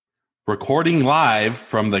recording live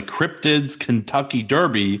from the Cryptids Kentucky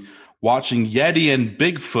Derby, watching Yeti and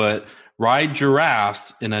Bigfoot ride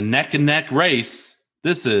giraffes in a neck-and-neck race.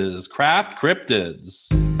 This is Craft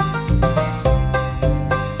Cryptids.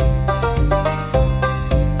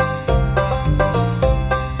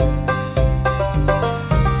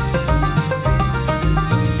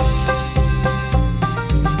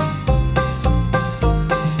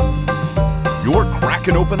 You're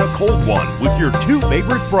cracking open a cold one with your two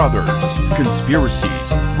favorite brothers,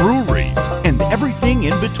 conspiracies, breweries, and everything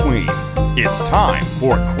in between. It's time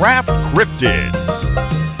for Craft Cryptids.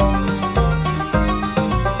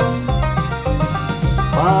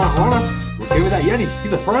 Front runner. Give me that Yeti.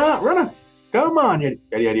 He's a front runner. Come on, Yeti.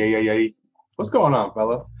 Yeti. What's going on,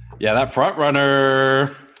 fella? Yeah, that front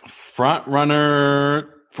runner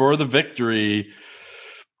for the victory.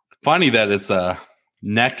 Funny that it's a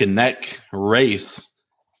neck and neck race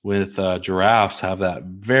with giraffes have that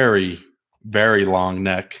very, very long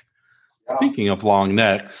neck. Yeah. Speaking of long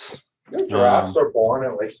necks, giraffes are born at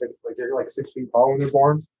they're like 6 feet tall when they're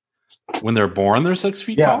born. When they're born, they're 6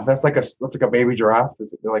 feet tall. Yeah, that's like a baby giraffe.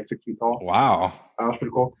 They're like 6 feet tall. Wow, that's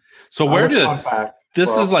pretty cool. So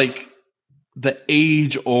this is like the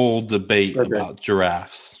age-old debate about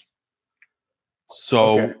giraffes.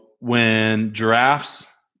 So when giraffes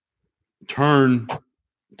turn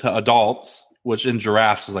to adults, which in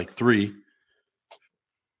giraffes is like 3,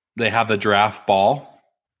 they have the giraffe ball.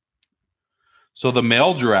 So the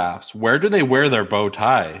male giraffes, where do they wear their bow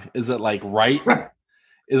tie? Is it like right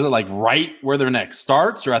where their neck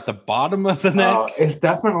starts, or at the bottom of the neck? It's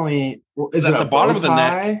definitely at the bottom of the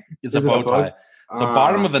neck. Is a bow tie. So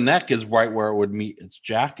bottom of the neck is right where it would meet its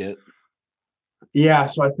jacket. Yeah,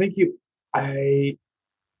 so I think it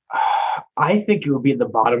would be at the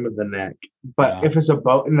bottom of the neck. But if it's a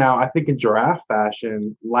bow, now I think in giraffe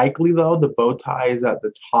fashion, likely though, the bow tie is at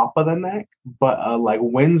the top of the neck, but like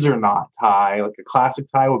Windsor knot tie, like a classic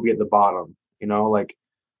tie, would be at the bottom. You know, like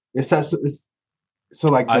it says so.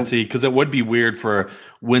 Like I see, because it would be weird for a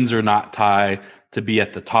Windsor knot tie to be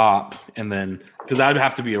at the top, and then because that would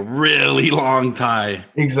have to be a really long tie.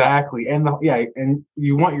 Exactly, and and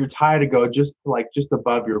you want your tie to go just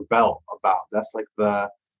above your belt. That's like the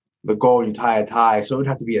goal when you tie a tie. So it would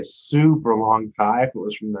have to be a super long tie if it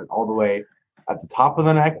was from all the way at the top of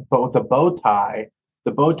the neck. But with a bow tie,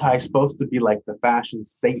 the bow tie is supposed to be like the fashion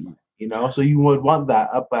statement, you know? So you would want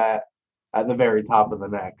that up at the very top of the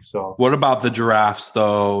neck. So what about the giraffes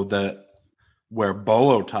though that wear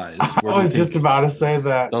bolo ties? I was just about to say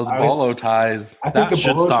that. Those bolo ties, I think that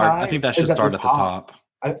should start at the top.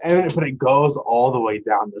 But it goes all the way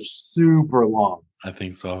down. They're super long. I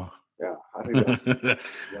think so. Yeah, I think that's all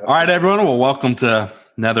right, everyone. Well, welcome to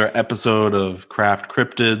another episode of Craft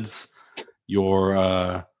Cryptids,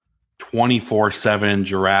 your 24/7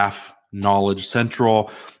 giraffe knowledge central.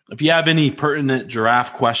 If you have any pertinent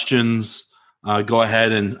giraffe questions, go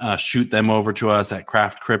ahead and shoot them over to us at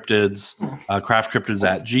Craft Cryptids,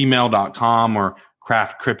 craftcryptids@gmail.com or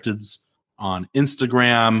Craft Cryptids on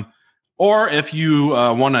Instagram. Or if you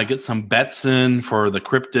want to get some bets in for the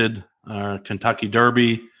Cryptid Kentucky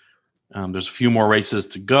Derby, there's a few more races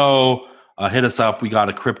to go. Hit us up. We got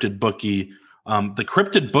a Cryptid bookie. The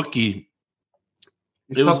Cryptid bookie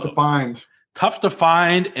it's tough to find. Tough to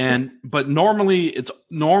find, but normally a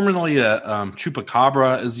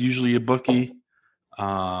Chupacabra is usually a bookie.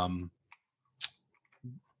 But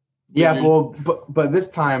this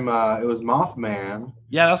time it was Mothman.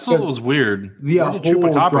 Yeah, that's what was weird. A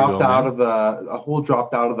hole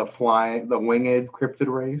dropped out of the winged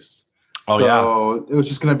cryptid race. So it was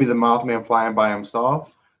just going to be the Mothman flying by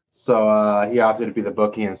himself. So he opted to be the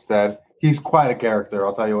bookie instead. He's quite a character,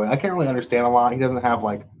 I'll tell you what. I can't really understand a lot. He doesn't have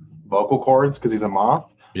like vocal cords because he's a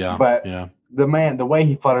moth. Yeah. But the way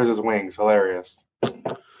he flutters his wings, hilarious.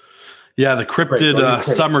 Yeah, the Cryptid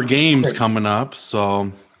Summer Games coming up.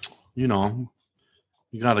 So, you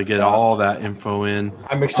got to get all that info in.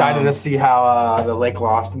 I'm excited to see how the Lake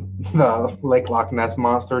Loch Ness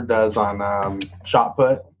Monster does on shot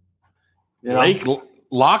put. The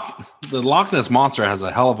Loch Ness Monster has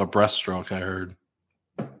a hell of a breaststroke, I heard.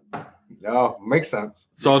 Oh, makes sense.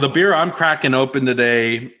 So the beer I'm cracking open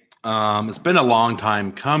today, it's been a long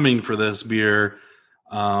time coming for this beer.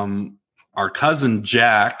 Our cousin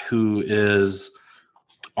Jack, who is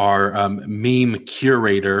our meme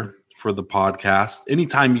curator for the podcast,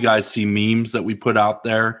 anytime you guys see memes that we put out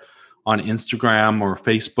there on Instagram or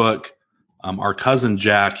Facebook, our cousin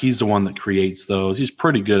Jack, he's the one that creates those. He's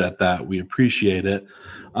pretty good at that. We appreciate it.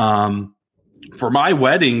 For my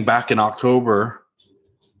wedding back in October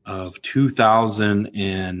of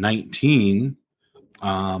 2019,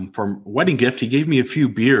 from wedding gift. He gave me a few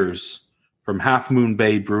beers from Half Moon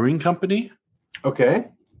Bay Brewing Company. Okay.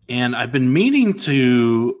 And I've been meaning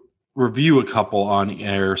to review a couple on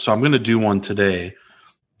air, so I'm going to do one today.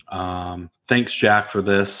 Thanks, Jack, for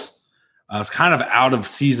this. It's kind of out of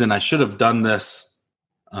season. I should have done this.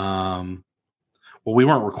 Well, we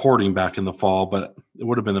weren't recording back in the fall, but it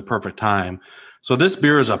would have been the perfect time. So this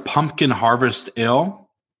beer is a Pumpkin Harvest Ale.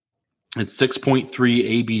 It's 6.3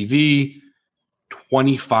 ABV,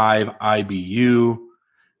 25 IBU.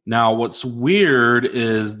 Now, what's weird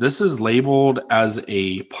is this is labeled as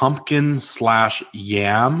a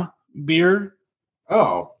pumpkin/yam beer.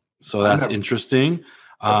 Oh. So that's interesting.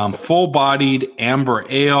 Full-bodied amber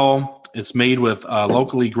ale. It's made with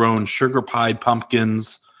locally grown sugar-pied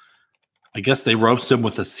pumpkins. I guess they roast them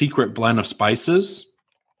with a secret blend of spices.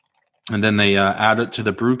 And then they add it to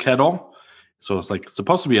the brew kettle. So it's like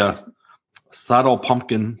supposed to be a subtle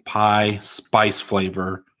pumpkin pie spice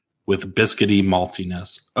flavor with biscuity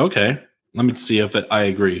maltiness. Okay, let me see if I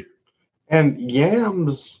agree. And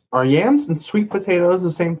yams, are yams and sweet potatoes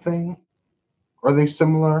the same thing? Are they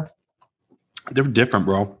similar? They're different,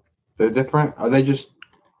 bro. They're different? Are they just...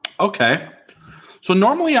 Okay. So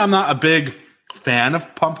normally I'm not a big fan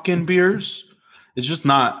of pumpkin beers. It's just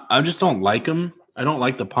not, I just don't like them. I don't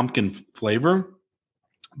like the pumpkin flavor.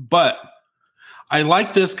 But I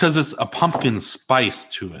like this because it's a pumpkin spice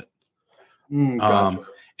to it. Gotcha.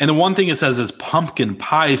 And the one thing it says is pumpkin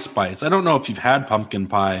pie spice. I don't know if you've had pumpkin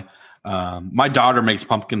pie. My daughter makes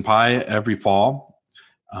pumpkin pie every fall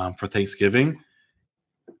for Thanksgiving.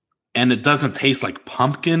 And it doesn't taste like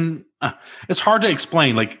pumpkin. It's hard to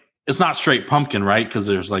explain. Like, it's not straight pumpkin, right? Because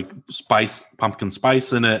there's like pumpkin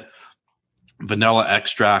spice in it, vanilla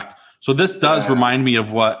extract. So this does remind me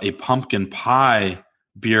of what a pumpkin pie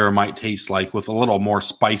beer might taste like with a little more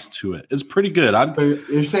spice to it. It's pretty good. So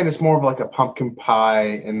you're saying it's more of like a pumpkin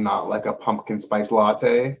pie and not like a pumpkin spice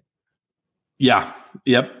latte? Yeah.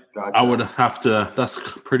 Yep. Gotcha. I would have to. That's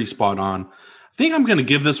pretty spot on. I think I'm going to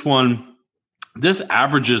give this one. This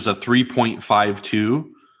averages a 3.52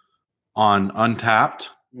 on Untapped.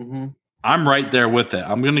 Mm-hmm. I'm right there with it.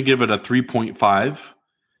 I'm going to give it a 3.5.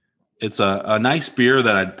 It's a nice beer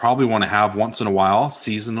that I'd probably want to have once in a while,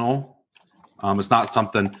 seasonal. It's not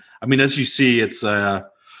something. I mean, as you see, it's a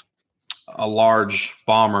large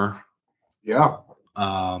bomber. Yeah.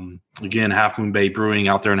 Again, Half Moon Bay Brewing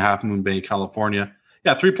out there in Half Moon Bay, California.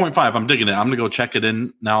 Yeah, 3.5. I'm digging it. I'm going to go check it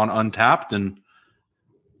in now on Untapped. And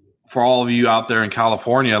for all of you out there in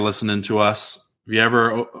California listening to us, if you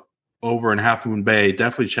ever over in Half Moon Bay,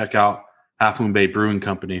 definitely check out Half Moon Bay Brewing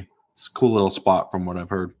Company. It's a cool little spot from what I've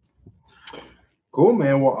heard. Cool,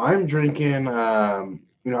 man. Well, I'm drinking. I've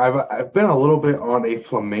been a little bit on a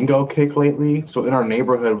flamingo kick lately. So in our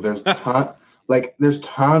neighborhood, there's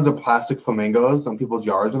tons of plastic flamingos on people's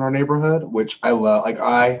yards in our neighborhood, which I love. Like,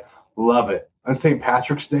 I love it. On St.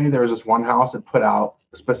 Patrick's Day, there was this one house that put out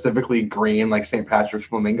specifically green, like St. Patrick's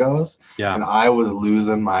flamingos. Yeah. And I was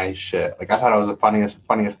losing my shit. Like, I thought it was the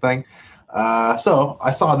funniest thing. So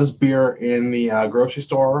I saw this beer in the grocery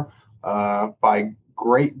store by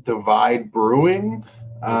Great Divide Brewing.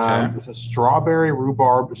 It's a strawberry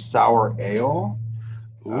rhubarb sour ale.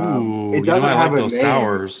 Ooh, it doesn't have a name.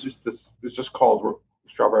 Sours. It's just called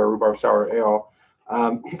strawberry rhubarb sour ale.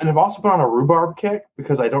 And I've also been on a rhubarb kick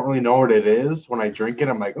because I don't really know what it is. When I drink it,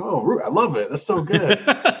 I'm like, oh, I love it. That's so good.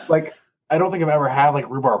 Like, I don't think I've ever had like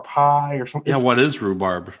rhubarb pie or something. Yeah, what is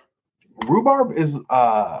rhubarb? Rhubarb is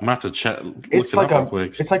I'm gonna have to check. It's like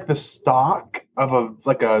it's like the stalk of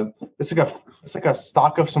it's like a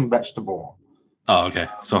stalk of some vegetable. Oh, okay.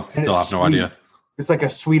 So still have no idea. It's like a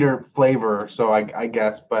sweeter flavor, so I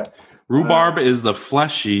guess. But rhubarb is the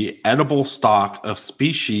fleshy, edible stalk of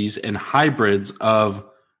species and hybrids of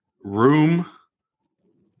rheum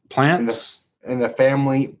plants in the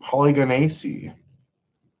family Polygonaceae.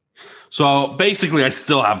 So basically, I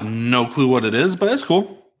still have no clue what it is, but it's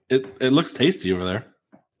cool. It looks tasty over there.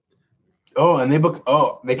 Oh, and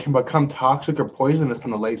they can become toxic or poisonous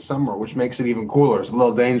in the late summer, which makes it even cooler. It's a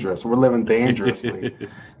little dangerous. We're living dangerously.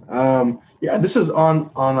 Yeah, this is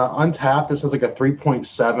on Untapped. This has like a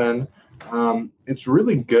 3.7. It's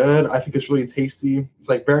really good. I think it's really tasty. It's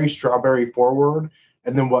like very strawberry forward.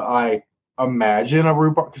 And then what I imagine of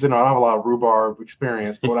rhubarb, because I don't have a lot of rhubarb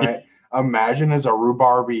experience, but what I imagine is a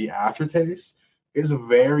rhubarby aftertaste is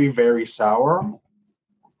very, very sour.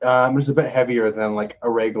 It's a bit heavier than like a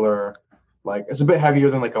regular, it's a bit heavier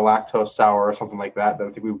than like a lactose sour or something like that I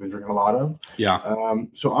think we've been drinking a lot of. Yeah.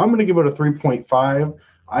 So I'm going to give it a 3.5.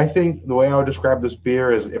 I think the way I would describe this beer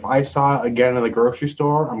is if I saw it again in the grocery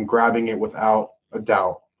store, I'm grabbing it without a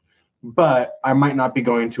doubt. but I might not be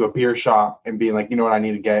going to a beer shop and being like, you know what I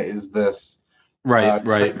need to get is this. Right.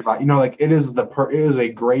 You know, like it is a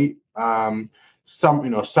great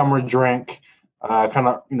summer drink, kind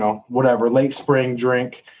of, you know, whatever, late spring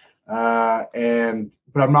drink. But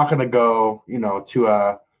I'm not going to go, you know, to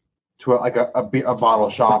a bottle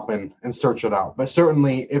shop and search it out. But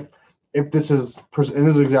certainly if this is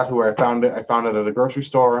exactly where I found it. I found it at a grocery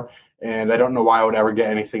store, and I don't know why I would ever get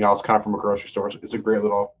anything else kind of from a grocery store. It's a great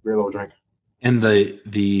little drink. And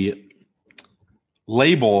the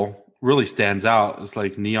label really stands out. It's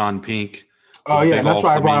like neon pink. Oh yeah, and that's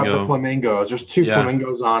why I brought up the flamingos. There's two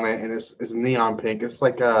flamingos on it, and it's neon pink. It's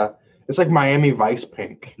like Miami Vice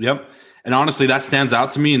pink. Yep. And honestly, that stands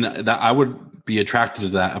out to me, and that I would be attracted to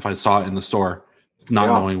that if I saw it in the store, not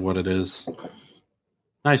knowing what it is.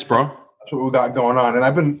 Nice, bro. That's what we got going on. And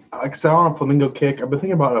I've been, like I said, on a flamingo kick. I've been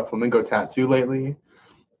thinking about a flamingo tattoo lately.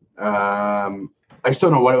 I just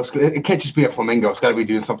don't know what it can't just be a flamingo. It's got to be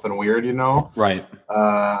doing something weird, you know? Right.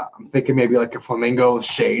 I'm thinking maybe like a flamingo with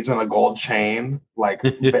shades and a gold chain, like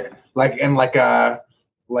a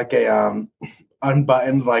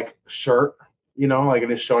unbuttoned like shirt, you know, like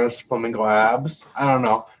it is showing us flamingo abs. I don't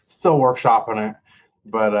know. Still workshopping it,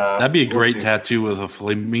 but that'd be a great tattoo with a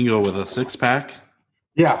flamingo with a 6-pack.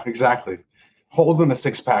 Yeah, exactly. Holding a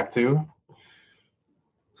 6-pack too.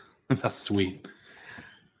 That's sweet.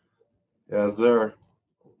 Yes, sir.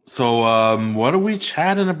 So, what are we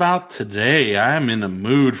chatting about today? I'm in a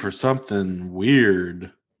mood for something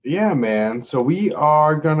weird. Yeah, man. So we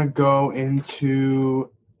are gonna go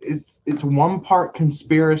into it's one part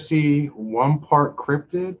conspiracy, one part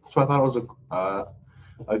cryptid. So I thought it was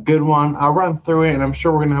a good one. I'll run through it, and I'm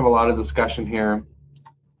sure we're gonna have a lot of discussion here.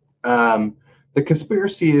 The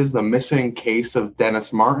conspiracy is the missing case of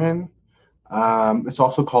Dennis Martin. It's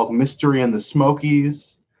also called Mystery in the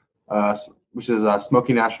Smokies, which is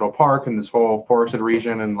Smoky National Park and this whole forested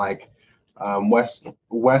region in like west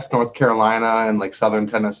North Carolina and like southern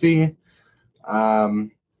Tennessee.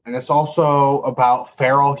 And it's also about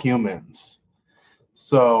feral humans.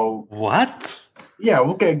 So what? Yeah,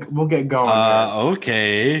 we'll get going.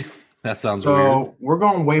 Okay, that sounds weird. So we're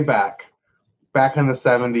going way back in the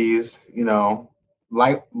 70s. You know,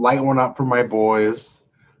 light one up for my boys.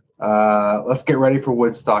 Let's get ready for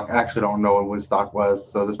Woodstock. I actually don't know what Woodstock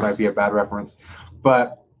was, so this might be a bad reference.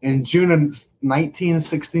 But in June of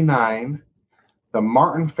 1969, the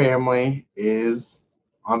Martin family is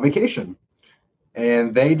on vacation.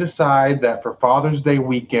 And they decide that for Father's Day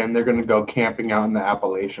weekend, they're going to go camping out in the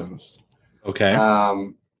Appalachians. Okay.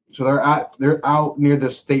 So they're out near the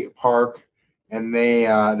state park, and they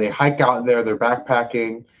hike out there. They're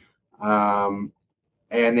backpacking, and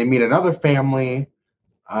they meet another family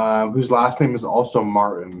whose last name is also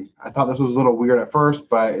Martin. I thought this was a little weird at first,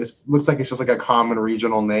 but it looks like it's just like a common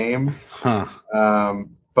regional name. Huh.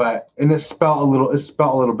 It's spelled a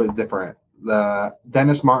little bit different. The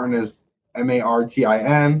Dennis Martin is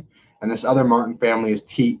Martin, and this other Martin family is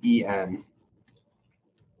Ten.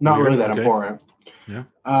 Not weird, really that important. Yeah.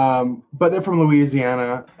 But they're from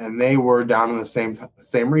Louisiana, and they were down in the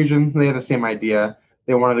same region. They had the same idea.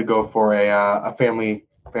 They wanted to go for a family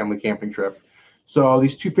camping trip. So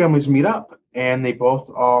these two families meet up, and they both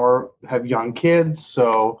have young kids.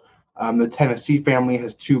 So the Tennessee family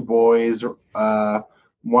has two boys.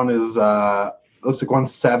 One is looks like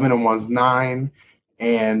one's 7 and one's 9.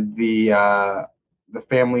 And the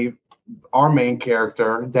family, our main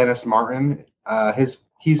character, Dennis Martin,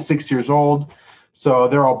 he's 6 years old. So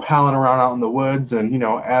they're all palling around out in the woods, and you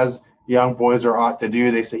know, as young boys are ought to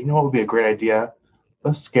do, they say, you know what would be a great idea?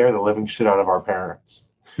 Let's scare the living shit out of our parents.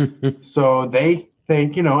 So they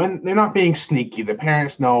think, you know, and they're not being sneaky. The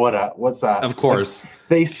parents know what's up. Of course. Like,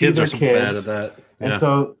 they see kids their are so kids. bad at that. Yeah. And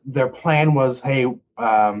so their plan was, hey,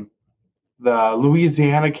 the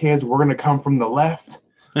Louisiana kids, we're going to come from the left.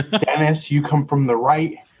 Dennis, you come from the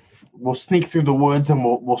right. We'll sneak through the woods and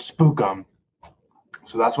we'll spook them.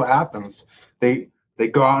 So that's what happens. They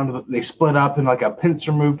go out and they split up in like a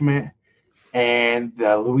pincer movement, and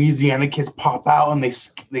the Louisiana kids pop out and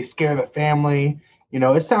they scare the family. You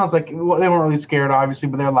know, it sounds like they weren't really scared, obviously,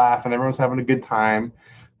 but they're laughing. Everyone's having a good time.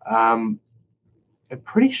 And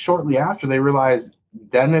pretty shortly after, they realized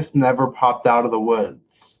Dennis never popped out of the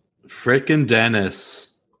woods. Frickin'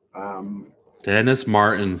 Dennis. Dennis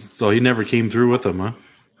Martin. So he never came through with them, huh?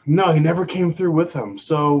 No, he never came through with him.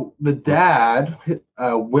 So the dad,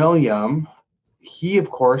 William, he, of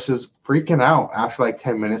course, is freaking out after like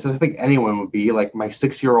 10 minutes. I think anyone would be. Like, my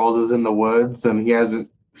 6-year-old is in the woods, and he hasn't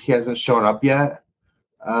shown up yet.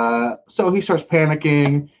 So he starts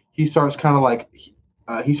panicking. He starts kind of like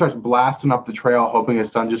he starts blasting up the trail, hoping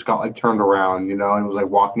his son just got like turned around, and was like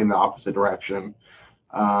walking in the opposite direction.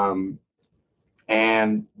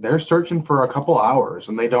 And they're searching for a couple hours,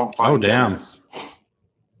 and they don't find Dennis.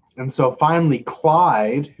 And so finally,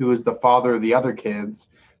 Clyde, who is the father of the other kids,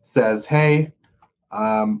 says, "Hey,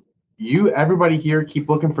 everybody here, keep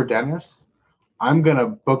looking for Dennis. I'm gonna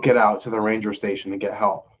book it out to the ranger station to get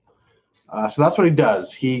help." So that's what he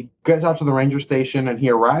does. He gets out to the ranger station, and he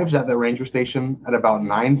arrives at the ranger station at about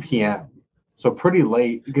 9 p.m. So pretty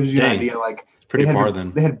late. It gives you an idea. Like pretty far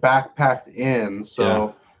then. They had backpacked in,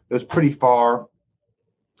 so it was pretty far.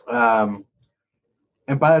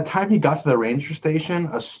 And by the time he got to the ranger station,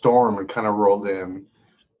 a storm had kind of rolled in.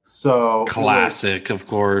 So classic, of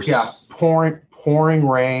course. Yeah, pouring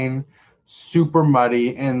rain, super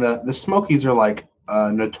muddy, and the Smokies are like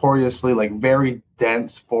notoriously like very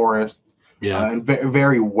dense forest, and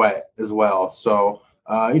very wet as well. So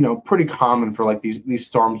pretty common for like these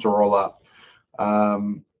storms to roll up.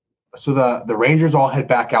 So the Rangers all head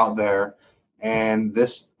back out there, and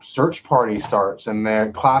this search party starts. And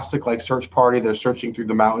their classic like search party, they're searching through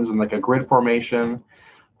the mountains in like a grid formation.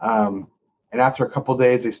 And after a couple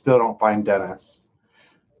days, they still don't find Dennis.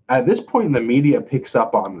 At this point, the media picks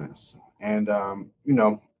up on this, and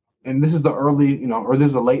and this is the early, or this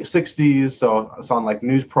is the late 60s, so it's on like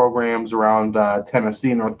news programs around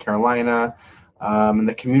Tennessee, North Carolina, and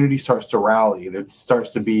the community starts to rally. There starts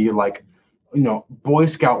to be like, Boy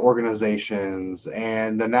Scout organizations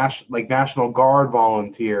and the National Guard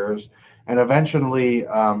volunteers, and eventually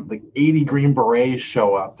like 80 Green Berets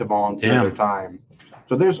show up to volunteer their time.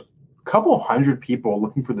 So there's a couple hundred people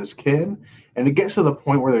looking for this kid, and it gets to the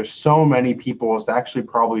point where there's so many people it's actually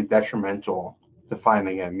probably detrimental to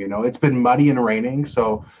finding him. It's been muddy and raining,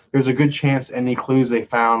 so there's a good chance any clues they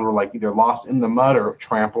found were like either lost in the mud or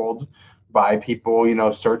trampled by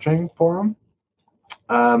people, searching for him.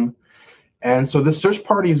 And so this search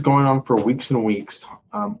party is going on for weeks and weeks,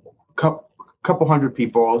 couple hundred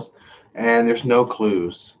people, and there's no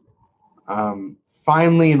clues.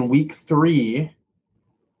 Finally, in week 3,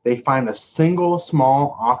 they find a single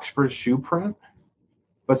small Oxford shoe print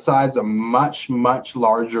besides a much, much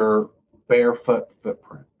larger barefoot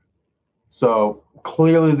footprint. So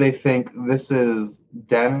clearly they think this is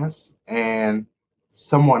Dennis and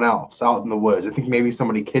someone else out in the woods. I think maybe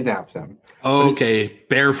somebody kidnapped him. Oh, okay.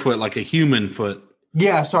 Barefoot, like a human foot.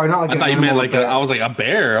 Yeah, sorry, not like I thought you meant like I was like a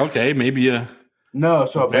bear. Okay, maybe a no.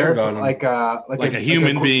 So a barefoot, like a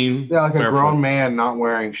human being. Yeah, like barefoot. A grown man not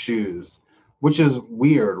wearing shoes, which is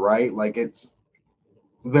weird, right? Like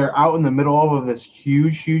they're out in the middle of this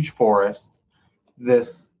huge forest.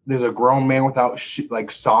 There's a grown man without like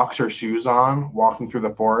socks or shoes on walking through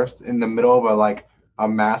the forest in the middle of a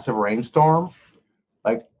massive rainstorm.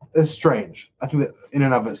 Like, it's strange. I think that in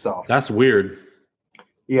and of itself. That's weird.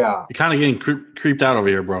 Yeah. You're kind of getting creeped out over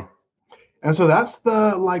here, bro. And so that's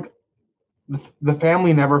the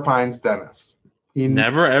family never finds Dennis.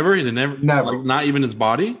 Never, ever? He never. Like, not even his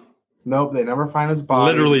body? Nope, they never find his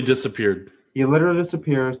body. Literally disappeared. He literally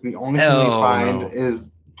disappears. The only thing they find is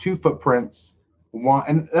 2 footprints. One,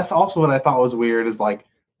 and that's also what I thought was weird is like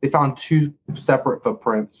they found 2 separate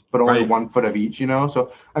footprints, but only 1 foot of each,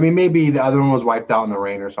 So, I mean, maybe the other one was wiped out in the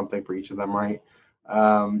rain or something for each of them, right?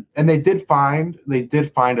 And they did find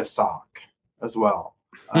a sock as well,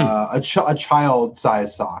 a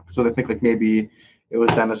child-sized sock. So they think like maybe it was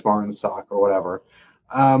Dennis Martin's sock or whatever.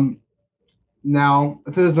 Now,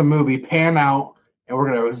 if this is a movie, pan out, and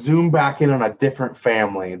we're going to zoom back in on a different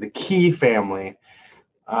family, the Key family.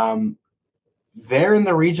 They're in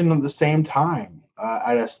the region at the same time.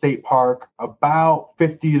 At a state park about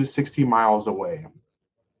 50 to 60 miles away.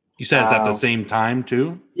 You said it's at the same time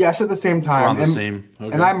too? Yes, at the same time. Around the same.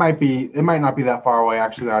 Okay. And it might not be that far away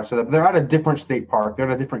actually that I said that. But they're at a different state park. They're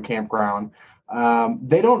at a different campground.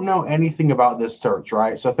 They don't know anything about this search,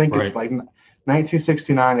 right? So I think it's like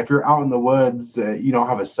 1969. If you're out in the woods, you don't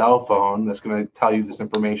have a cell phone that's going to tell you this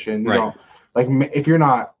information. You don't, like if you're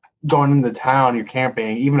not going into town, you're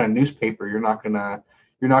camping, even a newspaper, you're not gonna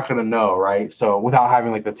know, right? So without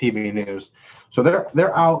having like the TV news, so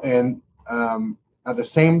they're out and at the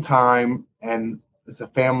same time, and it's a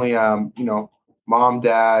family, mom,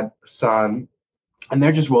 dad, son, and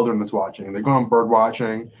they're just wilderness watching. They're going bird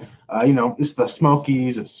watching. It's the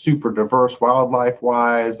Smokies. It's super diverse wildlife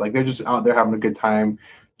wise. Like they're just out there having a good time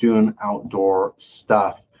doing outdoor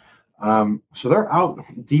stuff. So they're out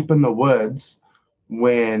deep in the woods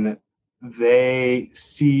when they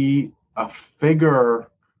see a figure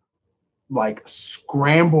like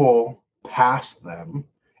scramble past them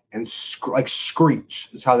and screech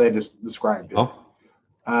is how they described it.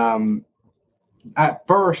 at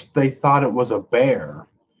first they thought it was a bear,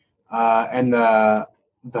 and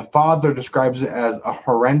the father describes it as a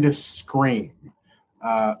horrendous scream,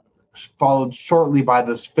 followed shortly by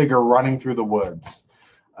this figure running through the woods.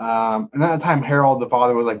 And at the time, Harold, the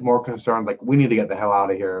father, was like more concerned, like, we need to get the hell out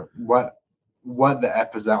of here. What the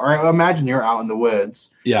F is that? Or imagine you're out in the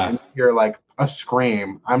woods. Yeah. And you're like a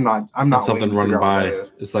scream. I'm not something running by.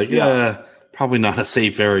 It's like, yeah, probably not a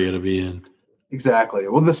safe area to be in. Exactly.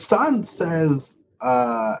 Well, the son says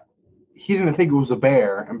he didn't think it was a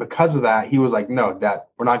bear, and because of that, he was like, "No, Dad,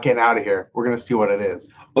 we're not getting out of here. We're gonna see what it is."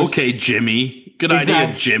 Okay, Jimmy. Good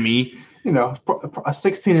idea, Jimmy. You know, a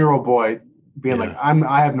 16-year-old boy being like,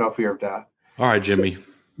 I have no fear of death. All right, Jimmy. So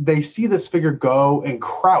they see this figure go and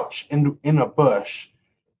crouch in a bush,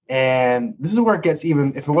 and this is where it gets,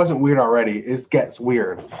 even if it wasn't weird already, it gets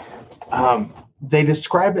weird. They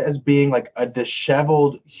describe it as being like a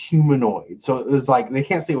disheveled humanoid. So it was like, they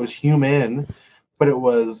can't say it was human, but it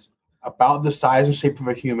was about the size and shape of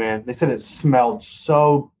a human. They said it smelled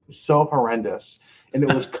so horrendous, and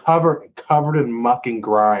it was covered in muck and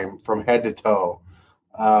grime from head to toe.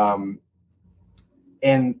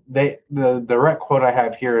 And the direct quote I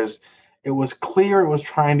have here is, "It was clear it was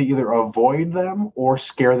trying to either avoid them or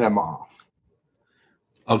scare them off."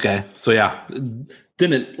 Okay, so yeah,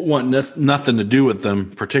 didn't want nothing to do with them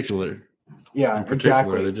particular. Yeah,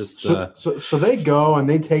 exactly. They're just so they go and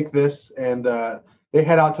they take this, and they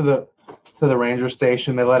head out to the ranger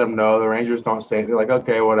station. They let them know. The rangers don't say it. They're like,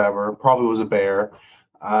 okay, whatever. Probably was a bear.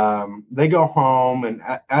 They go home, and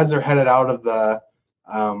as they're headed out of the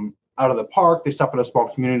park, they stop at a small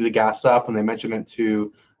community to gas up, and they mention it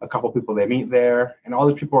to a couple people they meet there. And all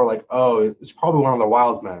these people are like, oh, it's probably one of the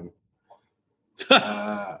wild men.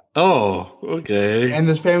 Oh, okay. And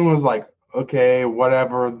this family was like, okay,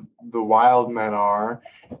 whatever the wild men are.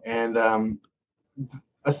 And and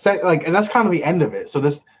that's kind of the end of it. So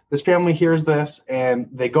this family hears this, and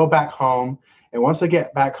they go back home. And once they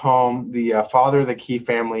get back home, the father of the Key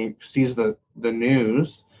family sees the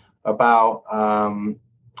news about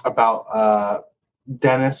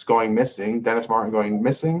Dennis Martin going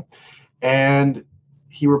missing, and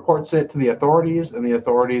he reports it to the authorities, and the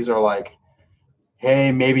authorities are like,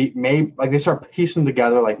 hey, maybe like they start piecing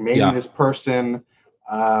together, like maybe this person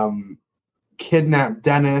kidnapped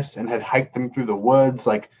Dennis and had hiked them through the woods,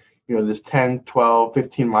 like, you know, this 10, 12,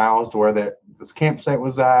 15 miles to where this campsite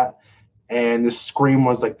was at. And this scream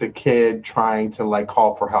was like the kid trying to like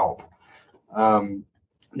call for help.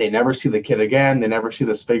 They never see the kid again. They never see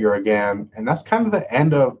this figure again. And that's kind of the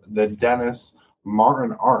end of the Dennis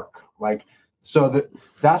Martin arc. Like, so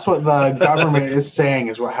that's what the government is saying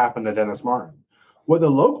is what happened to Dennis Martin. What the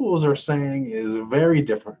locals are saying is very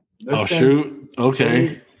different. Shoot.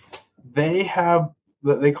 Okay. They have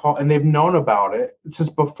that they call, and they've known about it since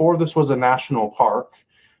before this was a national park.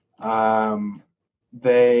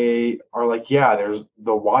 They are like, yeah, there's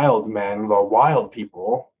the wild men, the wild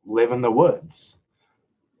people live in the woods.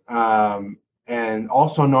 And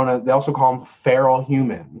also they also call them feral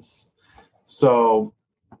humans. So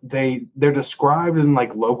they're described in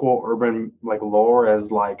like local urban like lore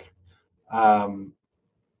as like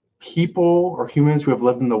people or humans who have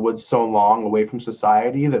lived in the woods so long away from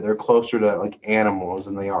society that they're closer to like animals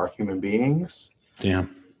than they are human beings.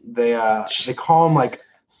 Damn. They call them like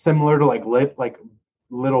similar to like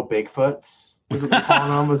little Bigfoots is what they call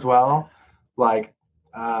them as well. Like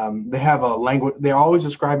they have a language. They're always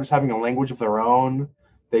described as having a language of their own.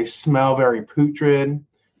 They smell very putrid.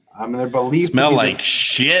 And they're believed smell like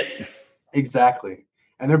shit. Exactly.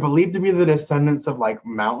 And they're believed to be the descendants of like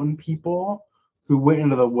mountain people who went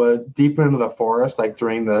into the wood, deeper into the forest, like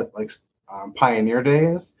during the pioneer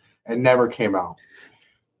days, and never came out.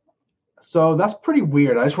 So that's pretty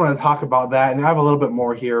weird. I just want to talk about that, and I have a little bit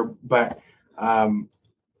more here, but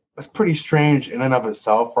it's pretty strange in and of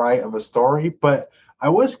itself, right, of a story. But I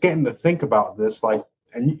was getting to think about this, like,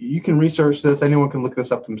 and you can research this. Anyone can look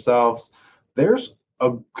this up themselves. There's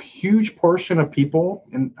a huge portion of people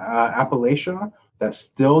in Appalachia that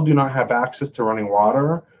still do not have access to running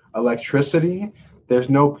water, electricity. There's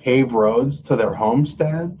no paved roads to their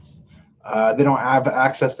homesteads. They don't have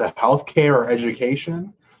access to healthcare or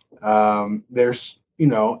education. There's, you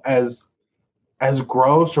know, as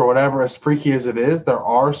gross or whatever, as freaky as it is, there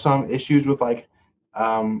are some issues with like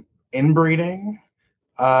inbreeding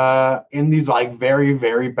in these like very,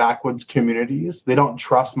 very backwoods communities. They don't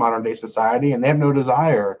trust modern day society, and they have no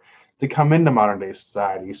desire to come into modern day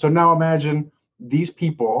society. So now imagine these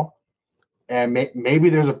people, and maybe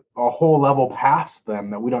there's a whole level past them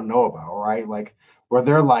that we don't know about, right? Like where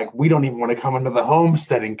they're like, we don't even want to come into the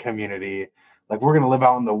homesteading community. Like we're going to live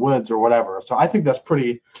out in the woods or whatever. So I think that's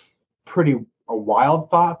pretty a wild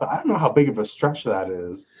thought, but I don't know how big of a stretch that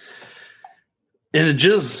is. And it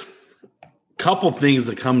just, couple things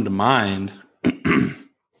that come to mind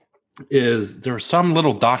is there was some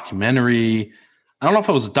little documentary. I don't know if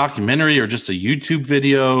it was a documentary or just a YouTube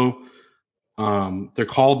video. They're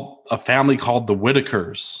called a family called the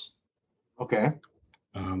Whitakers. Okay.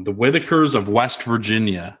 The Whitakers of West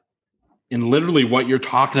Virginia. And literally what you're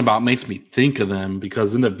talking about makes me think of them,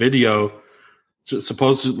 because in the video,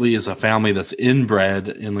 supposedly is a family that's inbred,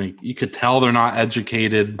 and like you could tell they're not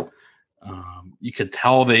educated. You could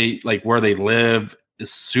tell they like where they live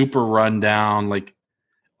is super run down. Like,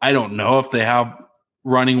 I don't know if they have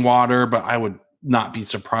running water, but I would not be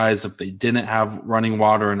surprised if they didn't have running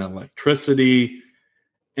water and electricity.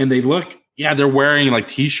 And they look, they're wearing like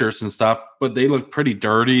t-shirts and stuff, but they look pretty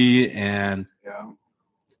dirty and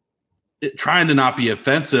trying to not be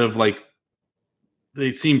offensive. Like,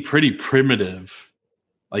 they seem pretty primitive.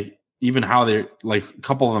 Like, even how they're like, a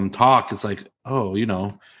couple of them talk, it's like, oh, you're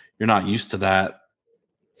not used to that.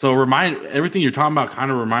 So everything you're talking about kind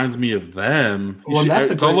of reminds me of them.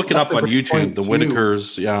 Go look it up on YouTube, the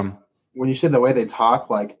Whitakers. Yeah. When you say the way they talk,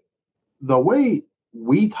 like the way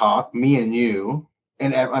we talk, me and you,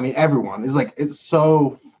 and I mean, everyone is like, it's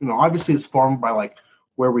so, obviously it's formed by like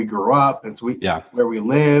where we grew up and where we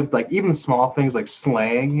lived, like even small things like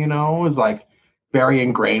slang, is like very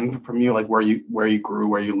ingrained from you, like where you grew,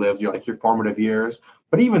 where you lived, your formative years.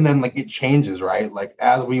 But even then, like it changes, right? Like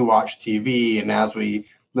as we watch TV and as we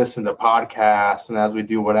listen to podcasts and as we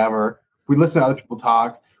do whatever, we listen to other people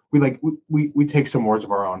talk. We take some words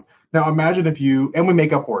of our own. Now imagine and we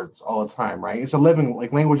make up words all the time, right? It's a living,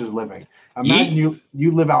 like language is living. Imagine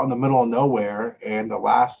you live out in the middle of nowhere and the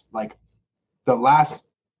last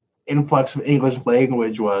influx of English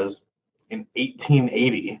language was in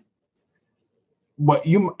 1880.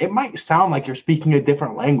 It might sound like you're speaking a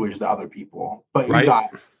different language to other people, but you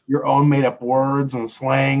got your own made up words and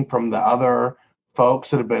slang from the other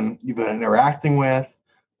folks that you've been interacting with.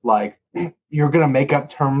 Like you're going to make up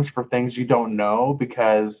terms for things you don't know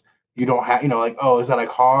because you don't have, like, oh, is that a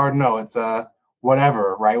car? No, it's a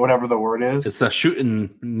whatever, right? Whatever the word is. It's a shooting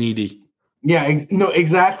needy. Yeah, no,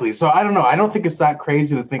 exactly. So I don't know. I don't think it's that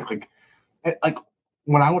crazy to think like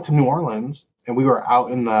when I went to New Orleans and we were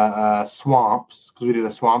out in the swamps because we did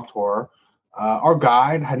a swamp tour. Our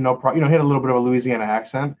guide had no problem. He had a little bit of a Louisiana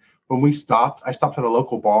accent. When I stopped at a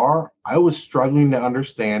local bar. I was struggling to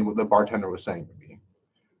understand what the bartender was saying to me.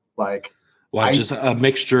 Like, just a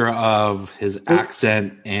mixture of his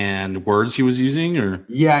accent and words he was using, or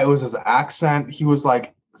it was his accent. He was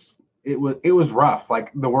like, it was rough.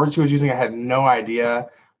 Like the words he was using, I had no idea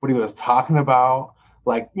what he was talking about.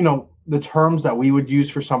 Like, the terms that we would use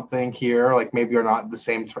for something here, like maybe are not the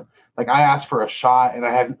same term. Like I asked for a shot and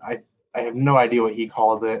I have no idea what he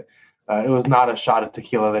called it. It was not a shot of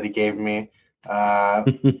tequila that he gave me.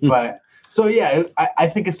 But so, I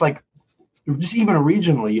think it's like just even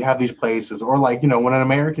regionally, you have these places, or like, when an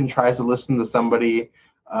American tries to listen to somebody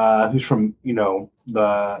who's from,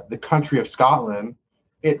 the country of Scotland,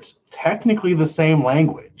 it's technically the same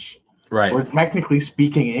language. Right. We're technically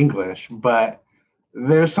speaking English, but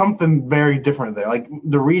there's something very different there. Like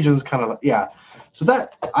the regions kind of, So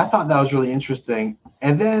I thought that was really interesting.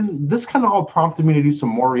 And then this kind of all prompted me to do some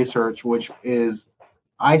more research, which is,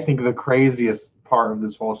 I think, the craziest part of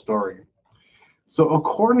this whole story. So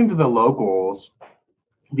according to the locals,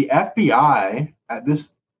 the FBI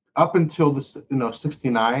up until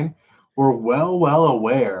 69 were well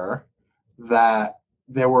aware that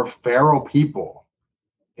there were feral people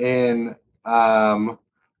in the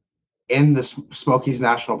Smokies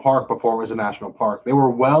National Park before it was a national park. They were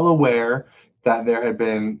well aware that there had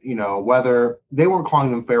been, whether they weren't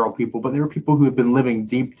calling them feral people, but they were people who had been living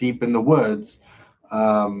deep in the woods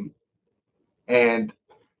and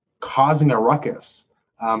causing a ruckus.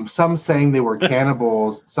 Some saying they were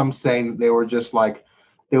cannibals, some saying they were just like,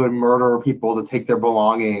 they would murder people to take their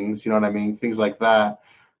belongings, you know what I mean? Things like that.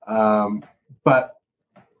 But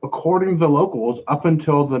according to the locals, up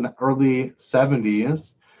until the early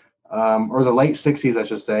 70s, or the late 60s, I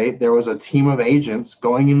should say, there was a team of agents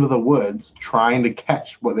going into the woods trying to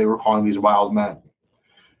catch what they were calling these wild men.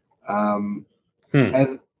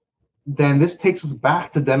 And then this takes us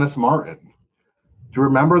back to Dennis Martin. Do you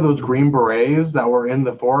remember those Green Berets that were in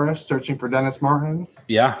the forest searching for Dennis Martin?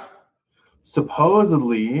 Yeah.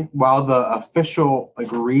 Supposedly, while the official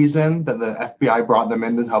reason that the FBI brought them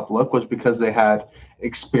in to help look was because they had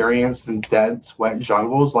experience in dense, wet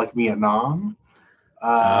jungles like Vietnam.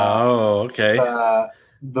 Okay.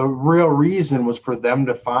 The real reason was for them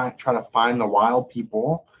to try to find the wild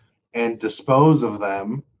people and dispose of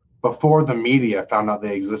them before the media found out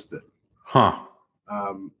they existed.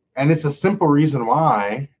 And it's a simple reason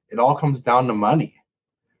why. It all comes down to money.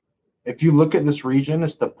 If you look at this region,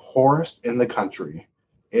 it's the poorest in the country.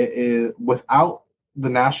 It is without the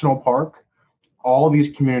national park, all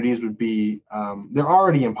these communities would be, they're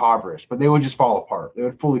already impoverished, but they would just fall apart. They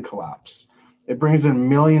would fully collapse. It brings in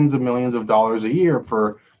millions and millions of dollars a year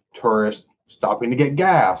for tourists stopping to get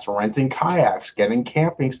gas, renting kayaks, getting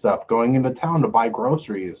camping stuff, going into town to buy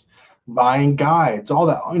groceries, buying guides, all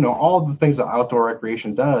that, all the things that outdoor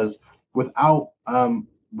recreation does without,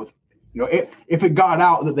 if it got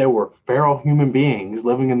out that there were feral human beings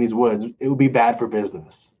living in these woods, it would be bad for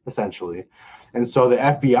business, essentially. And so the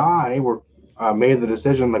FBI made the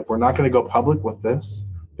decision, like, we're not going to go public with this,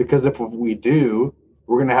 because if we do,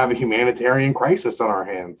 we're going to have a humanitarian crisis on our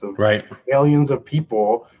hands of millions of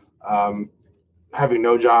people having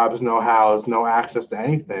no jobs, no house, no access to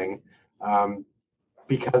anything,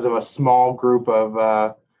 because of a small group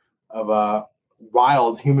of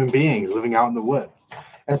wild human beings living out in the woods.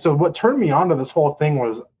 And so what turned me on to this whole thing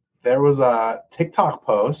was there was a TikTok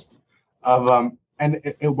post of and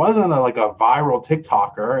it wasn't a viral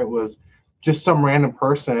TikToker. It was just some random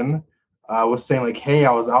person was saying, like, hey,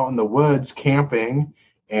 I was out in the woods camping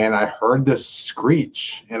and I heard this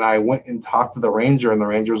screech, and I went and talked to the ranger, and the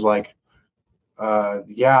ranger's like,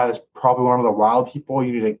 yeah, it's probably one of the wild people.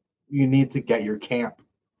 You need to get your camp.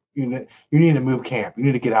 You need to move camp. You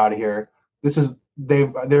need to get out of here.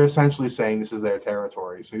 They're essentially saying this is their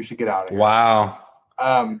territory, so you should get out of here. Wow.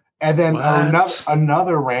 And then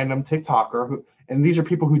another random TikToker and these are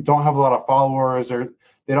people who don't have a lot of followers, or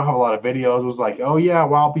they don't have a lot of videos, was like, oh yeah,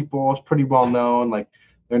 wild people is pretty well known. Like,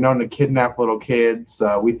 they're known to kidnap little kids.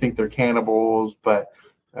 We think they're cannibals, but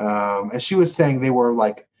and she was saying they were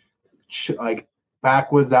like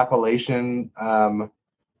backwoods Appalachian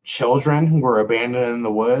children who were abandoned in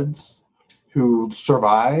the woods who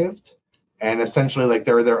survived, and essentially like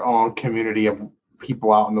they're their own community of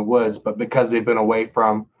people out in the woods, but because they've been away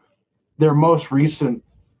from their most recent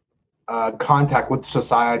contact with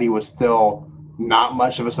society was still not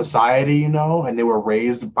much of a society, and they were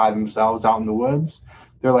raised by themselves out in the woods.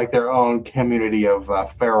 They're like their own community of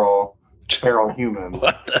feral humans.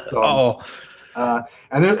 What the hell?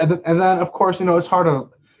 And then of course, it's hard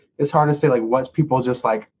to say like what's people just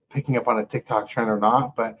like picking up on a TikTok trend or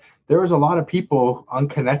not, but there was a lot of people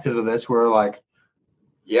unconnected to this who are like,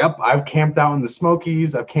 yep, I've camped out in the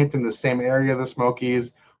Smokies. I've camped in the same area of the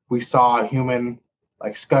Smokies. We saw a human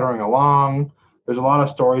like scuttering along. There's a lot of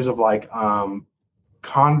stories of like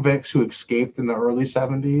convicts who escaped in the early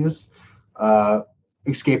 70s,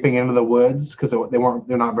 escaping into the woods because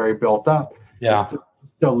they're not very built up. Yeah.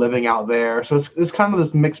 Still living out there. So it's kind of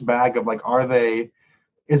this mixed bag of like,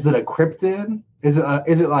 is it a cryptid? Is it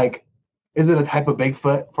a type of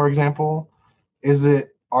Bigfoot, for example?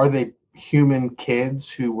 Are they human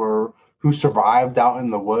kids who survived out in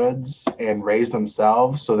the woods and raised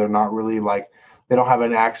themselves, so they're not really like, they don't have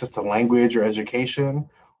any access to language or education?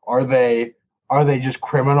 Are they just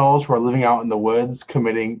criminals who are living out in the woods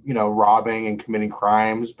committing, robbing and committing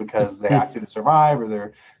crimes because they have to survive, or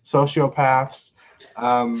they're sociopaths?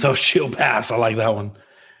 Sociopaths, I like that one.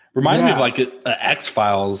 Reminds me of like an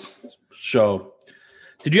X-Files show.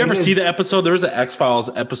 Did you ever see the episode? There was an X-Files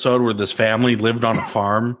episode where this family lived on a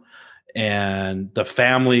farm, and the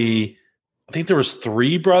family, I think there was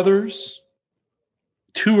 3 brothers,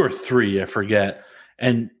 2 or 3, I forget.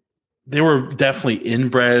 And they were definitely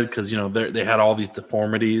inbred because, they had all these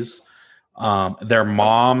deformities. Their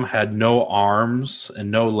mom had no arms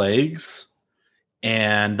and no legs.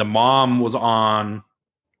 And the mom was on,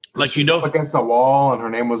 like, against the wall, and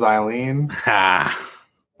her name was Eileen.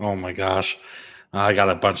 Oh my gosh. I got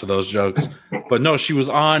a bunch of those jokes. But no, she was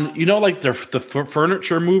on, like the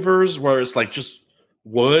furniture movers where it's like just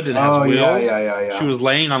wood and has wheels. Yeah. She was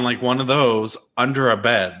laying on like one of those under a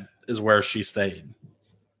bed is where she stayed.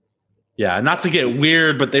 Yeah, not to get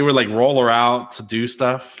weird, but they would like roll her out to do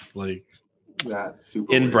stuff like that's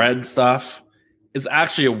super inbred weird stuff. It's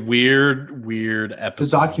actually a weird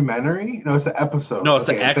episode. The documentary? No, it's an episode. No, it's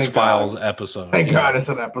an X-Files episode. Thank God it's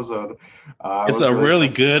an episode. It's a really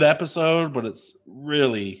good episode, but it's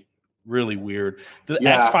really, really weird. The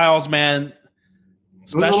X-Files, man,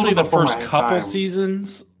 especially the first couple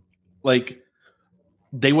seasons, like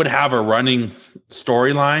they would have a running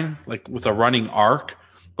storyline, like with a running arc,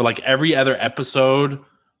 but like every other episode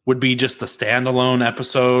would be just a standalone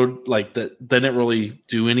episode. Like that didn't really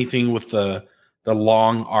do anything with the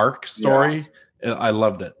long arc story. Yeah. I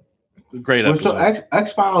loved it. Great episode. So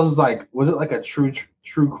X-Files is like, was it like a true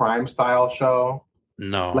crime style show?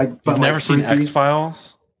 No. You've never seen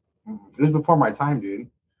X-Files? It was before my time, dude.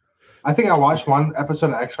 I think I watched one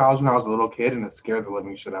episode of X-Files when I was a little kid, and it scared the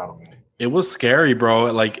living shit out of me. It was scary, bro.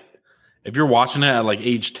 Like, if you're watching it at like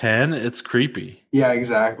age 10, it's creepy. Yeah,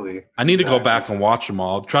 exactly. I need to go back and watch them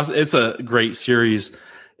all. Trust, it's a great series.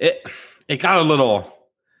 It gets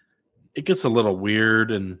a little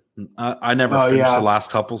weird, and I never finished the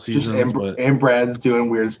last couple seasons. But inbred's doing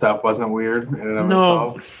weird stuff wasn't weird in and of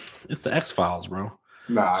itself. It's the X-Files, bro.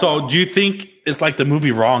 Nah, so do you think it's like the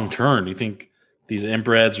movie Wrong Turn? Do you think these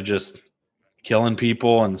inbreds are just killing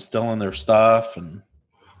people and stealing their stuff? And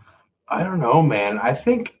I don't know, man. I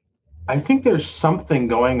think there's something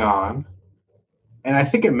going on, and I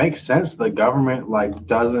think it makes sense the government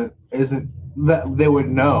isn't that they would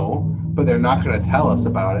know, but they're not going to tell us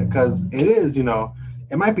about it because it is,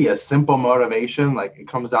 it might be a simple motivation, like it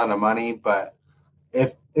comes down to money, but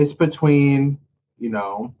if it's between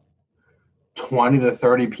 20 to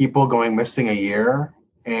 30 people going missing a year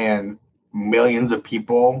and millions of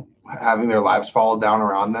people having their lives fall down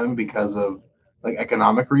around them because of like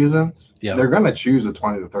economic reasons, they're going to choose the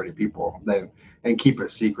 20 to 30 people then and keep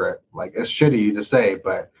it secret. Like, it's shitty to say,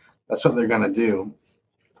 but that's what they're going to do.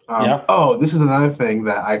 Oh, this is another thing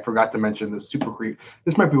that I forgot to mention. This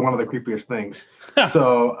might be one of the creepiest things.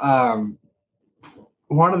 So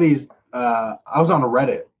one of these, I was on a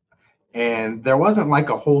Reddit, and there wasn't like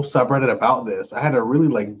a whole subreddit about this. I had to really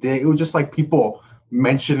like dig. It was just like people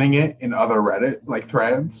mentioning it in other Reddit like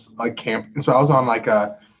threads, like camp. And so I was on like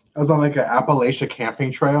a Appalachia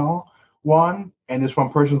camping trail one, and this one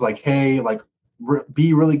person's like, "Hey, like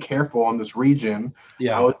be really careful in this region."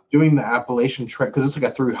 Yeah, I was doing the Appalachian trek because it's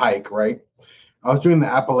like a through hike, right? I was doing the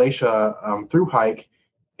Appalachia through hike,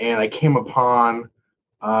 and I came upon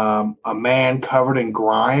a man covered in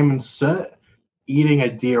grime and soot eating a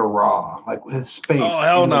deer raw, like with his face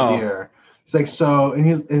in the deer. It's like, so,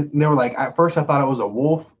 and they were like, at first I thought it was a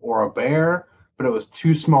wolf or a bear, but it was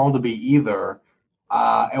too small to be either.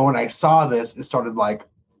 And when I saw this, it started like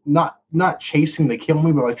not chasing to kill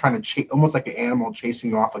me, but like trying to chase, almost like an animal chasing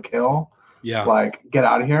you off a kill. Yeah. Like, get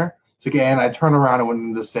out of here. So again, I turned around and went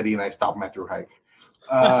into the city and I stopped my through hike.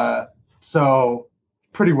 So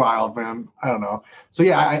pretty wild, man. I don't know. So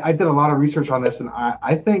yeah, I did a lot of research on this, and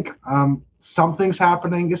I think something's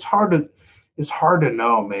happening. It's hard to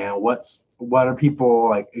know, man. What are people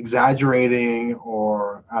like exaggerating,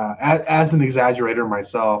 or as an exaggerator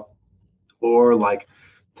myself, or like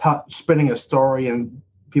spinning a story and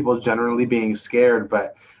people generally being scared.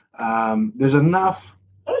 But there's enough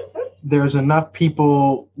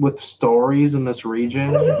people with stories in this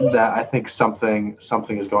region that I think something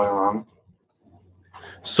is going on.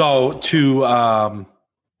 So to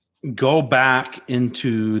go back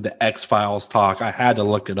into the X-Files talk, I had to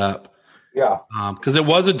look it up. Yeah. Because it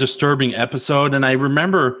was a disturbing episode, and I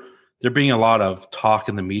remember there being a lot of talk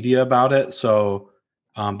in the media about it. So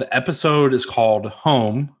the episode is called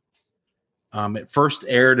Home. It first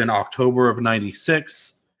aired in October of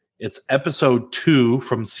 '96. It's episode 2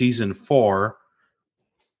 from season 4.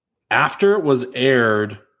 After it was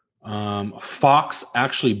aired, Fox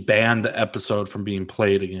actually banned the episode from being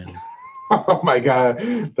played again. Oh my God,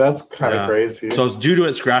 that's kind of crazy. So it's due to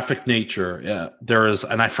its graphic nature. Yeah, there is,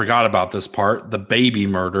 and I forgot about this part, the baby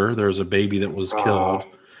murder. There's a baby that was killed.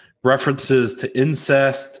 References to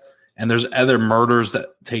incest, and there's other murders that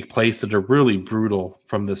take place that are really brutal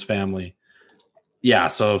from this family. Yeah,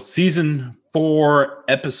 so season 4,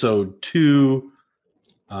 episode 2.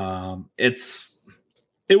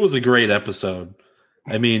 It was a great episode.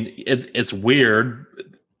 I mean, it's weird,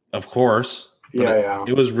 of course. But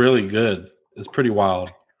it was really good. It's pretty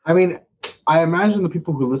wild. I mean, I imagine the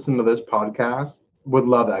people who listen to this podcast would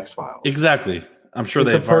love X-Files. Exactly. I'm sure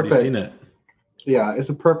they've already seen it. Yeah, it's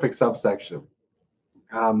a perfect subsection.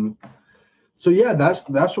 So yeah, that's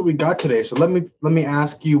what we got today. So let me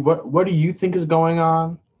ask you, what do you think is going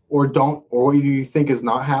on, or what do you think is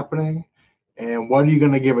not happening, and what are you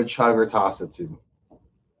going to give a chug or toss it to?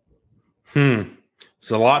 It's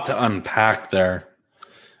a lot to unpack there,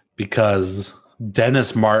 because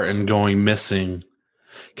Dennis Martin going missing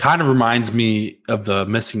kind of reminds me of the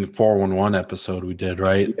Missing 411 episode we did,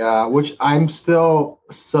 right? Yeah, which I'm still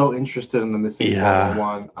so interested in the Missing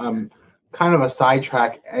 411. Kind of a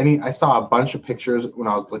sidetrack. I saw a bunch of pictures when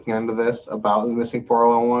I was looking into this about the Missing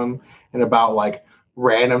 411 and about like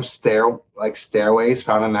random stairways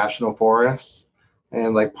found in national forests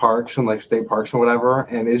and like parks and like state parks and whatever.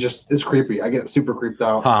 And it's creepy. I get super creeped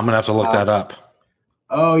out. I'm gonna have to look that up.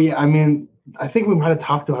 Oh yeah, I mean, I think we might have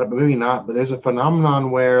talked about it, but maybe not. But there's a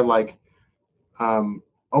phenomenon where like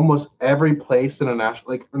almost every place in a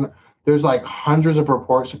national, like there's like hundreds of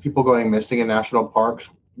reports of people going missing in national parks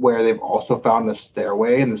where they've also found a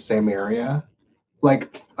stairway in the same area.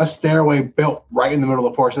 like a stairway built right in the middle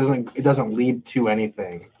of the forest. It doesn't lead to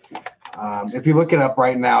anything. If you look it up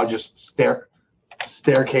right now, just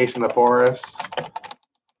staircase in the forest.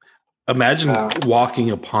 Imagine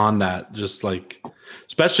walking upon that, just like,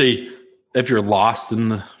 especially if you're lost in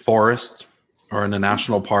the forest or in a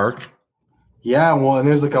national park. Yeah, well, and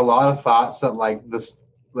there's like a lot of thoughts that like this,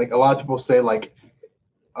 like a lot of people say like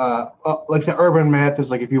the urban myth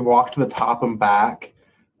is like if you walk to the top and back,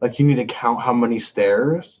 like you need to count how many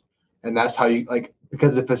stairs, and that's how you like,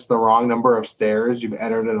 because if it's the wrong number of stairs, you've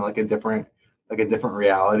entered in like a different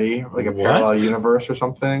reality, like a parallel universe or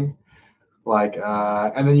something. Like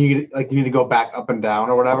and then you need to go back up and down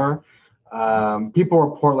or whatever. People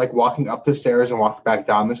report like walking up the stairs and walking back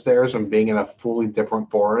down the stairs and being in a fully different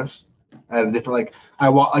forest at a different, like I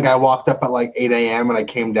walked up at like 8 a.m. and I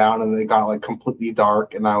came down and it got like completely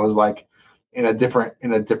dark and I was like in a different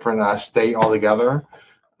state altogether.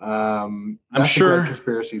 I'm sure a great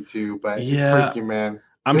conspiracy too, but it's freaky, man.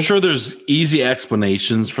 I'm sure there's easy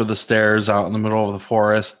explanations for the stairs out in the middle of the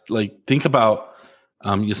forest. Like think about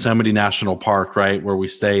Yosemite National Park, right, where we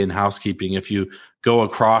stay in housekeeping. If you go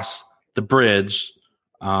across the bridge,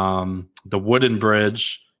 the wooden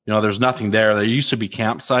bridge, there's nothing there. There used to be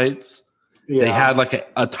campsites. Yeah. They had like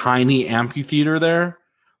a tiny amphitheater there,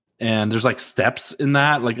 and there's like steps in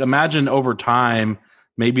that. Like imagine over time,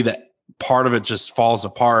 maybe that part of it just falls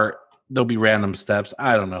apart. There'll be random steps.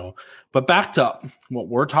 I don't know. But back to what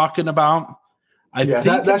we're talking about. I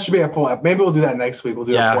think that should be a full. Maybe we'll do that next week. We'll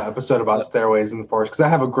do a full episode about stairways in the forest because I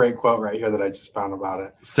have a great quote right here that I just found about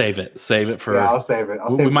it. Save it for. Yeah, I'll save it.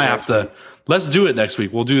 We might have to. Let's do it next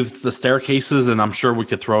week. We'll do the staircases, and I'm sure we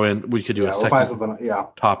could throw in. We could do a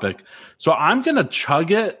second topic. So I'm gonna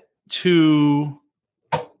chug it to.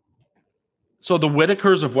 So the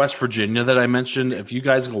Whitakers of West Virginia that I mentioned. If you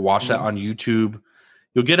guys go watch that on YouTube,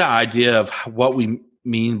 you'll get an idea of what we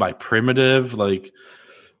mean by primitive. Like,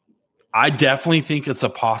 I definitely think it's a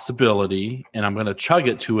possibility, and I'm going to chug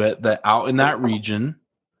it to it, that out in that region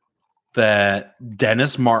that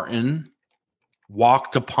Dennis Martin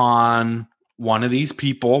walked upon one of these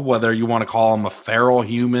people, whether you want to call him a feral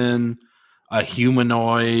human, a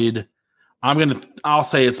humanoid. I'll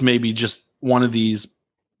say it's maybe just one of these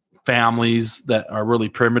families that are really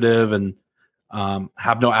primitive and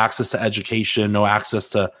have no access to education, no access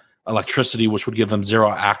to electricity, which would give them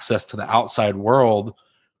zero access to the outside world.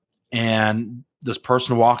 And this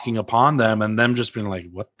person walking upon them and them just being like,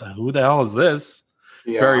 who the hell is this?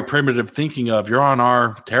 Yeah. Very primitive thinking of, you're on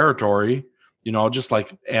our territory, just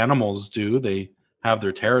like animals do. They have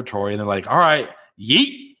their territory and they're like, all right,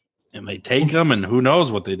 yeet. And they take him, and who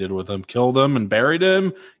knows what they did with him. Killed him and buried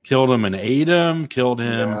him, killed him and ate him, killed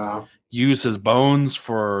him, use his bones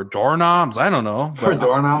for doorknobs. I don't know. For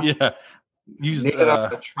doorknobs? Yeah. Used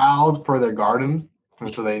a trowel for their garden.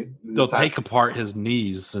 And so they'll take apart his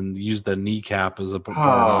knees and use the kneecap as a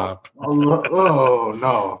doorknob. Oh,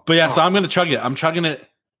 no. But yeah, so I'm going to chug it. I'm chugging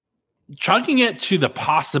it to the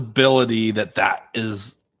possibility that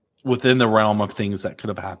is within the realm of things that could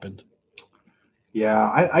have happened. Yeah,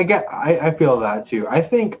 I feel that too. I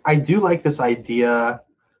think I do like this idea,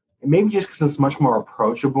 maybe just because it's much more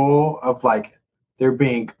approachable, of like there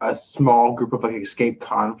being a small group of like escaped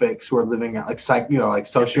convicts who are living out like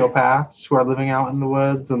sociopaths who are living out in the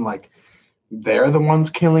woods, and like they're the ones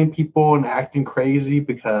killing people and acting crazy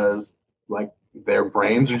because like their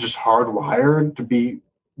brains are just hardwired to be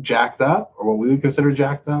jacked up, or what we would consider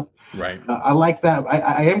jacked up. Right. I like that.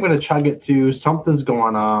 I am going to chug it too. Something's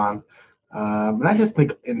going on. And I just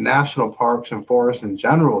think in national parks and forests in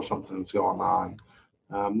general, something's going on.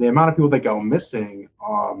 The amount of people that go missing,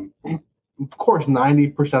 of course,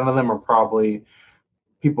 90% of them are probably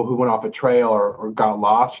people who went off a trail or got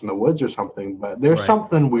lost in the woods or something. But there's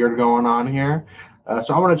something weird going on here.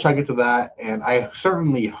 So I'm going to chug it to that. And I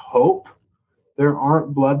certainly hope there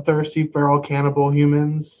aren't bloodthirsty feral cannibal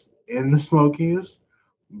humans in the Smokies.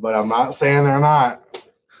 But I'm not saying they're not.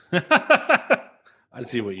 I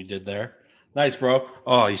see what you did there. Nice, bro.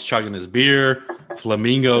 Oh, he's chugging his beer.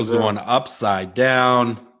 Flamingos going upside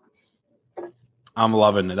down. I'm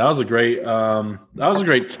loving it. That was a great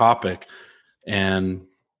topic. And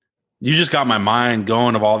you just got my mind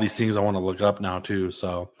going of all these things I want to look up now too.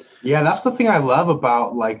 So yeah, that's the thing I love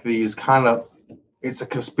about like these kind of, it's a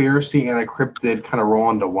conspiracy and a cryptid kind of roll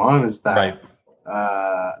into one, is that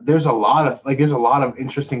there's a lot of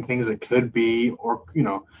interesting things that could be, or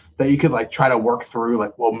that you could like try to work through,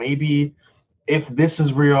 like, well, maybe if this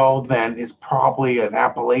is real, then it's probably an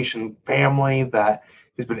Appalachian family that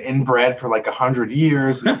has been inbred for like 100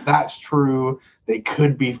 years. If that's true, they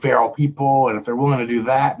could be feral people. And if they're willing to do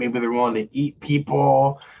that, maybe they're willing to eat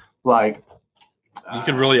people. Like, You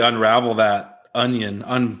could really unravel that onion,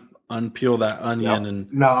 unpeel that onion, and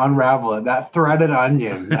unravel it. That threaded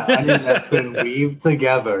onion, that onion that's been weaved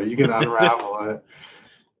together. You can unravel it.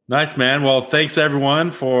 Nice, man. Well, thanks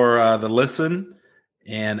everyone for the listen,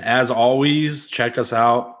 and as always, check us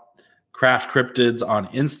out, Craft Cryptids on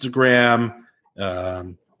Instagram,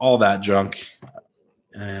 all that junk.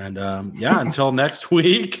 And until next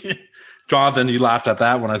week. Jonathan, you laughed at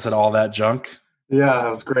that when I said all that junk. Yeah, that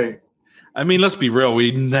was great. I mean, let's be real.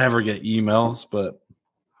 We never get emails, but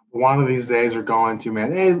one of these days we're going to,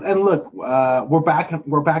 man. Hey, and look, we're back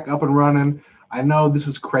up and running. I know this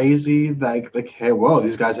is crazy. Like, hey, whoa,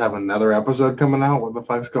 these guys have another episode coming out. What the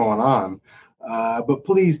fuck's going on? But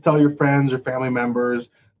please tell your friends or family members.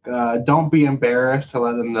 Don't be embarrassed to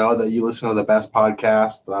let them know that you listen to the best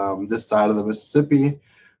podcast this side of the Mississippi.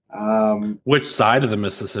 Which side of the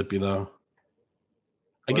Mississippi, though?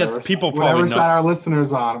 I guess people probably whatever know. Side our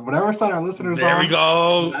listeners on. Whatever side our listeners there on. We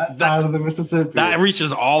go. That side of the Mississippi. That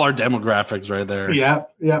reaches all our demographics right there.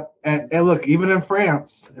 Yep. And look, even in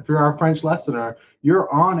France, if you're our French listener, you're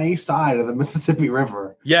on a side of the Mississippi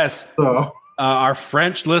River. Yes. So our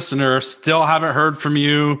French listeners still haven't heard from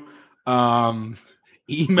you.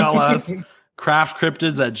 Email us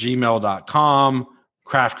craftcryptids@gmail.com,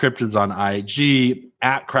 Craft Cryptids on IG,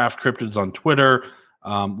 @Craft Cryptids on Twitter.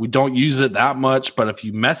 We don't use it that much, but if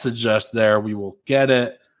you message us there, we will get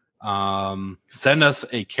it. Send us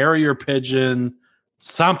a carrier pigeon,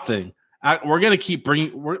 something. We're gonna keep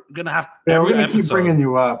bringing. We're gonna have. We're gonna keep bringing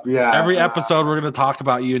you up. Yeah. Every episode, we're gonna talk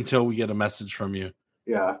about you until we get a message from you.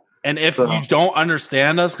 Yeah. And if you don't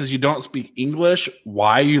understand us because you don't speak English,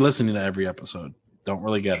 why are you listening to every episode? Don't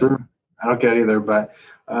really get it. I don't get it either, but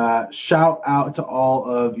shout out to all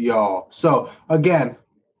of y'all. So again,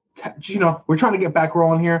 we're trying to get back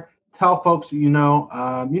rolling here. Tell folks, you know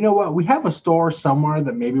what? We have a store somewhere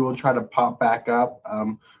that maybe we'll try to pop back up.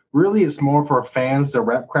 Really, it's more for fans to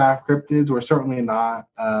rep Craft Cryptids. We're certainly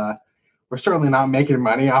not making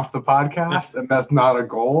money off the podcast, and that's not a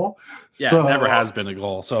goal. Yeah, so, it never has been a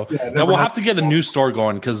goal. So we'll have to get a new store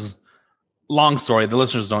going because, long story, the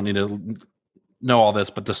listeners don't need to know all this,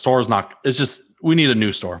 but the store's not. It's just we need a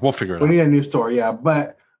new store. We'll figure it out. We need a new store, yeah.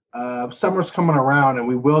 But summer's coming around, and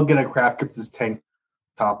we will get a Craft Cryptids tank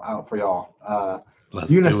top out for y'all.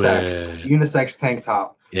 Unisex tank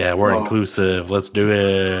top. Yeah, we're inclusive. Let's do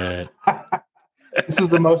it. This is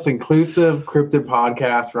the most inclusive cryptid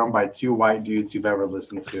podcast run by two white dudes you've ever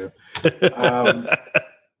listened to.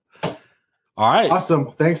 All right. Awesome.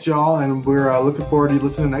 Thanks, y'all. And we're looking forward to you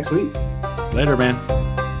listening next week. Later, man.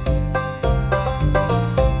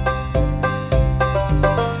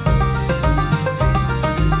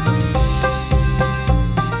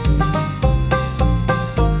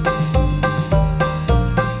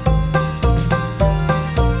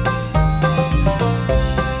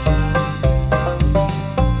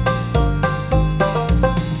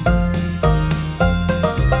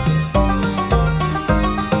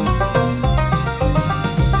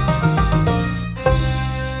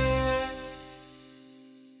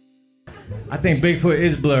 I think Bigfoot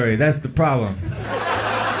is blurry. That's the problem.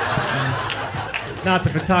 It's not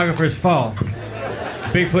the photographer's fault.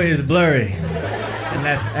 Bigfoot is blurry. And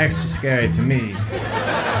that's extra scary to me.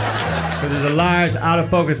 Because there's a large,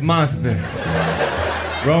 out-of-focus monster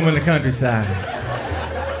roaming the countryside.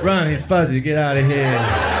 Run, he's fuzzy. Get out of here.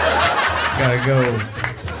 Gotta go.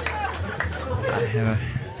 I have a